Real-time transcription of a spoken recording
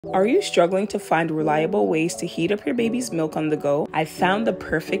Are you struggling to find reliable ways to heat up your baby's milk on the go? I found the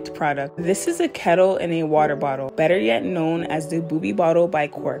perfect product. This is a kettle in a water bottle, better yet known as the Buubi bottle by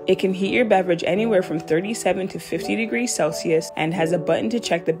Quark. It can heat your beverage anywhere from 37 to 50 degrees Celsius and has a button to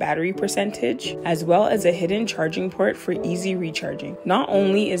check the battery percentage, as well as a hidden charging port for easy recharging. Not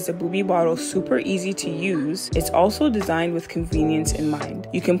only is the Buubi bottle super easy to use, it's also designed with convenience in mind.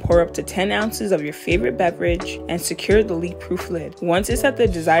 You can pour up to 10 ounces of your favorite beverage and secure the leak-proof lid. Once it's at the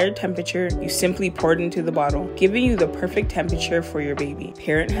desired temperature, you simply pour it into the bottle, giving you the perfect temperature for your baby.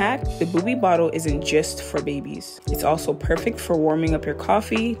 Parent hack: the Buubi bottle isn't just for babies. It's also perfect for warming up your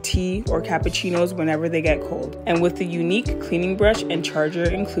coffee, tea, or cappuccinos whenever they get cold. And with the unique cleaning brush and charger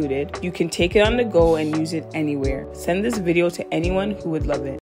included, you can take it on the go and use it anywhere. Send this video to anyone who would love it.